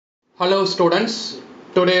Hello students,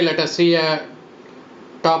 today let us see a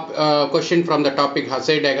question from the topic Hasse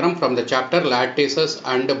diagram from the chapter lattices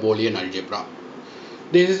and Boolean algebra.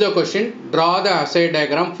 This is the question, draw the Hasse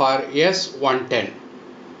diagram for S110.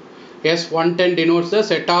 S110 denotes the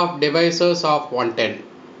set of divisors of 110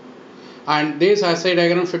 and this Hasse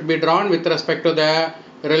diagram should be drawn with respect to the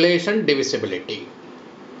relation divisibility.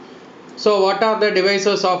 So what are the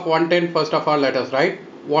divisors of 110? First of all let us write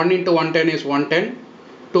 1 into 110 is 110.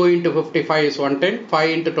 2 into 55 is 110, 5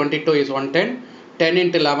 into 22 is 110, 10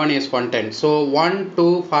 into 11 is 110. So 1,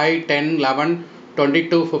 2, 5, 10, 11,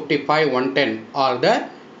 22, 55, 110 are the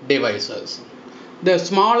divisors. The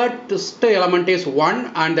smallest element is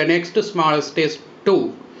 1 and the next smallest is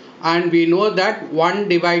 2. And we know that 1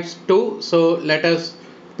 divides 2. So let us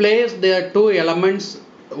place the two elements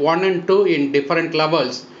 1 and 2 in different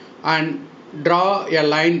levels and draw a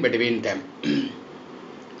line between them.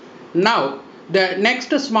 Now, the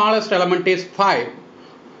next smallest element is 5.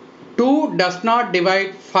 2 does not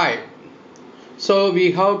divide 5. So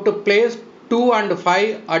we have to place 2 and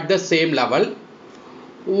 5 at the same level.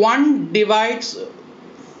 1 divides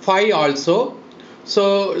 5 also.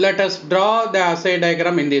 So let us draw the Hasse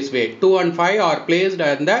diagram in this way. 2 and 5 are placed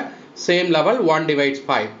at the same level. 1 divides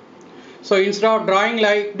 5. So instead of drawing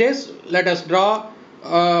like this, let us draw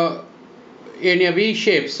in a V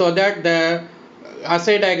shape so that the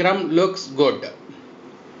Hasse diagram looks good.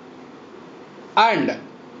 And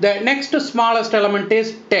the next smallest element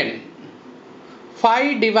is 10.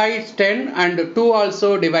 5 divides 10 and 2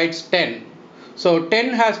 also divides 10. So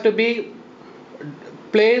 10 has to be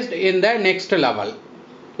placed in the next level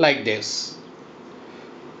like this.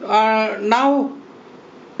 Now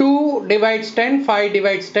 2 divides 10, 5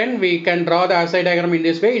 divides 10. We can draw the Hasse diagram in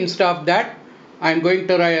this way. Instead of that, I am going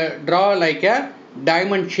to draw like a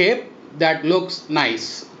diamond shape that looks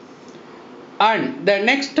nice. And the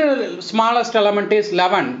next smallest element is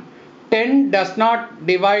 11. 10 does not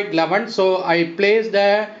divide 11, so I place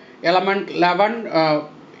the element 11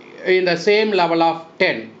 in the same level of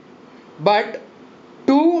 10. But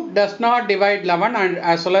 2 does not divide 11 and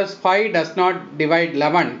as well as 5 does not divide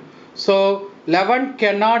 11. So 11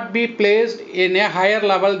 cannot be placed in a higher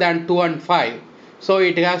level than 2 and 5. So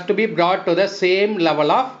it has to be brought to the same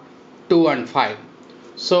level of 2 and 5.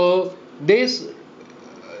 So this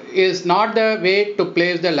is not the way to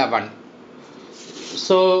place the 11.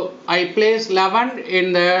 So I place 11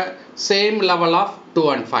 in the same level of 2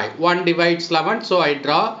 and 5. 1 divides 11, so I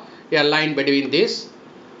draw a line between this.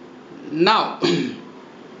 Now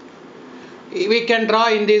we can draw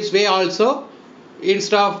in this way also.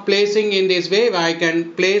 Instead of placing in this way, I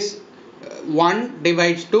can place 1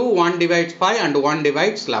 divides 2, 1 divides 5 and 1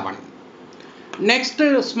 divides 11. Next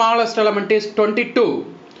smallest element is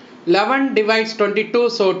 22. 11 divides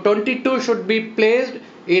 22, so 22 should be placed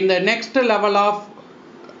in the next level of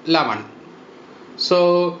 11.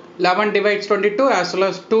 So 11 divides 22 as well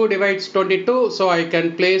as 2 divides 22, so I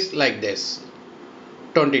can place like this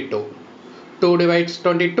 22. 2 divides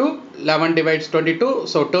 22, 11 divides 22,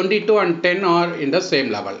 so 22 and 10 are in the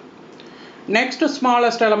same level. Next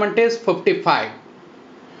smallest element is 55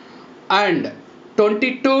 and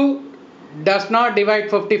 22 does not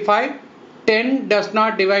divide 55. 10 does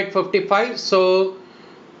not divide 55, so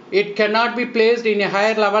it cannot be placed in a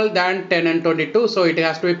higher level than 10 and 22, so it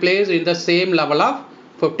has to be placed in the same level of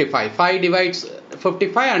 55. 5 divides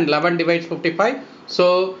 55 and 11 divides 55,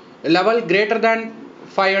 so level greater than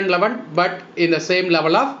 5 and 11 but in the same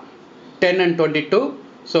level of 10 and 22.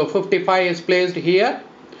 So 55 is placed here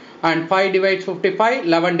and 5 divides 55,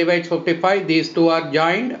 11 divides 55, these two are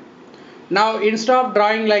joined. Now instead of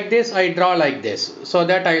drawing like this, I draw like this so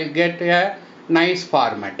that I will get a nice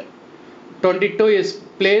format. 22 is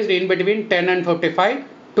placed in between 10 and 55.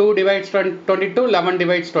 2 divides 22, 11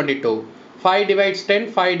 divides 22. 5 divides 10,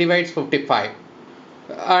 5 divides 55.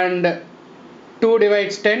 And 2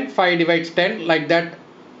 divides 10, 5 divides 10, like that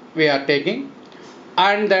we are taking.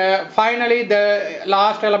 And finally the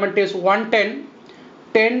last element is 110.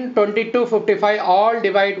 10, 22, 55 all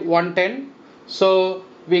divide 110. So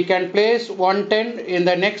we can place 110 in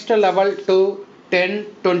the next level to 10,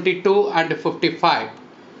 22 and 55.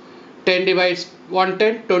 10 divides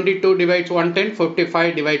 110, 22 divides 110,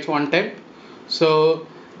 55 divides 110. So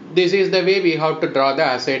this is the way we have to draw the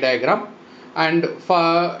Hasse diagram. And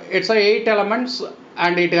for it's a 8 elements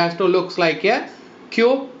and it has to look like a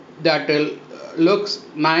cube that will looks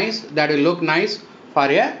nice, that will look nice for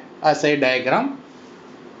a Hasse diagram.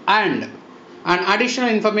 And an additional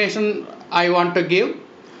information I want to give.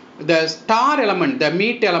 The star element, the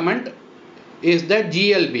meet element is the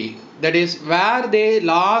GLB, that is where the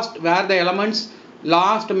elements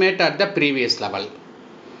last met at the previous level.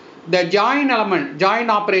 The join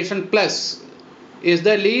operation plus is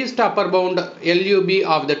the least upper bound LUB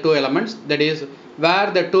of the two elements, that is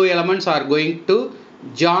where the two elements are going to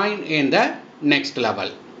join in the next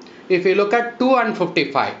level. If you look at 2 and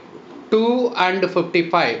 55, 2 and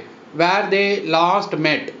 55 where they last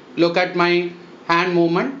met, look at my hand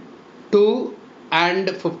movement, 2 and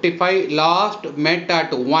 55 last met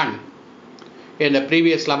at 1 in the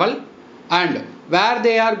previous level, and where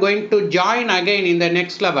they are going to join again in the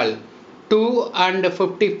next level, 2 and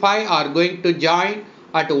 55 are going to join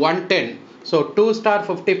at 110. So 2 star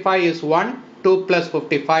 55 is 1, 2 plus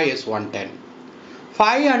 55 is 110.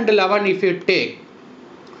 5 and 11 if you take,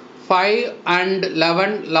 5 and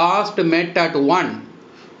 11 last met at 1,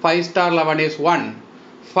 5 star 11 is 1.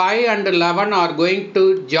 5 and 11 are going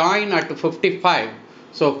to join at 55.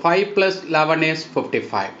 So 5 plus 11 is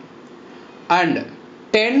 55. And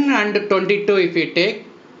 10 and 22 if we take,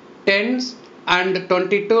 10 and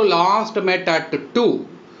 22 last met at 2.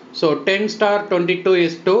 So 10 star 22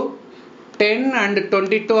 is 2. 10 and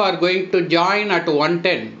 22 are going to join at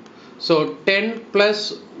 110. So 10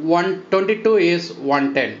 plus 122 is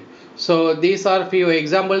 110. So these are few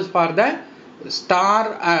examples for the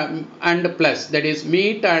star and plus, that is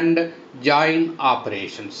meet and join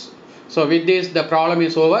operations. So with this the problem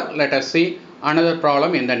is over. Let us see another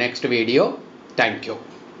problem in the next video. Thank you.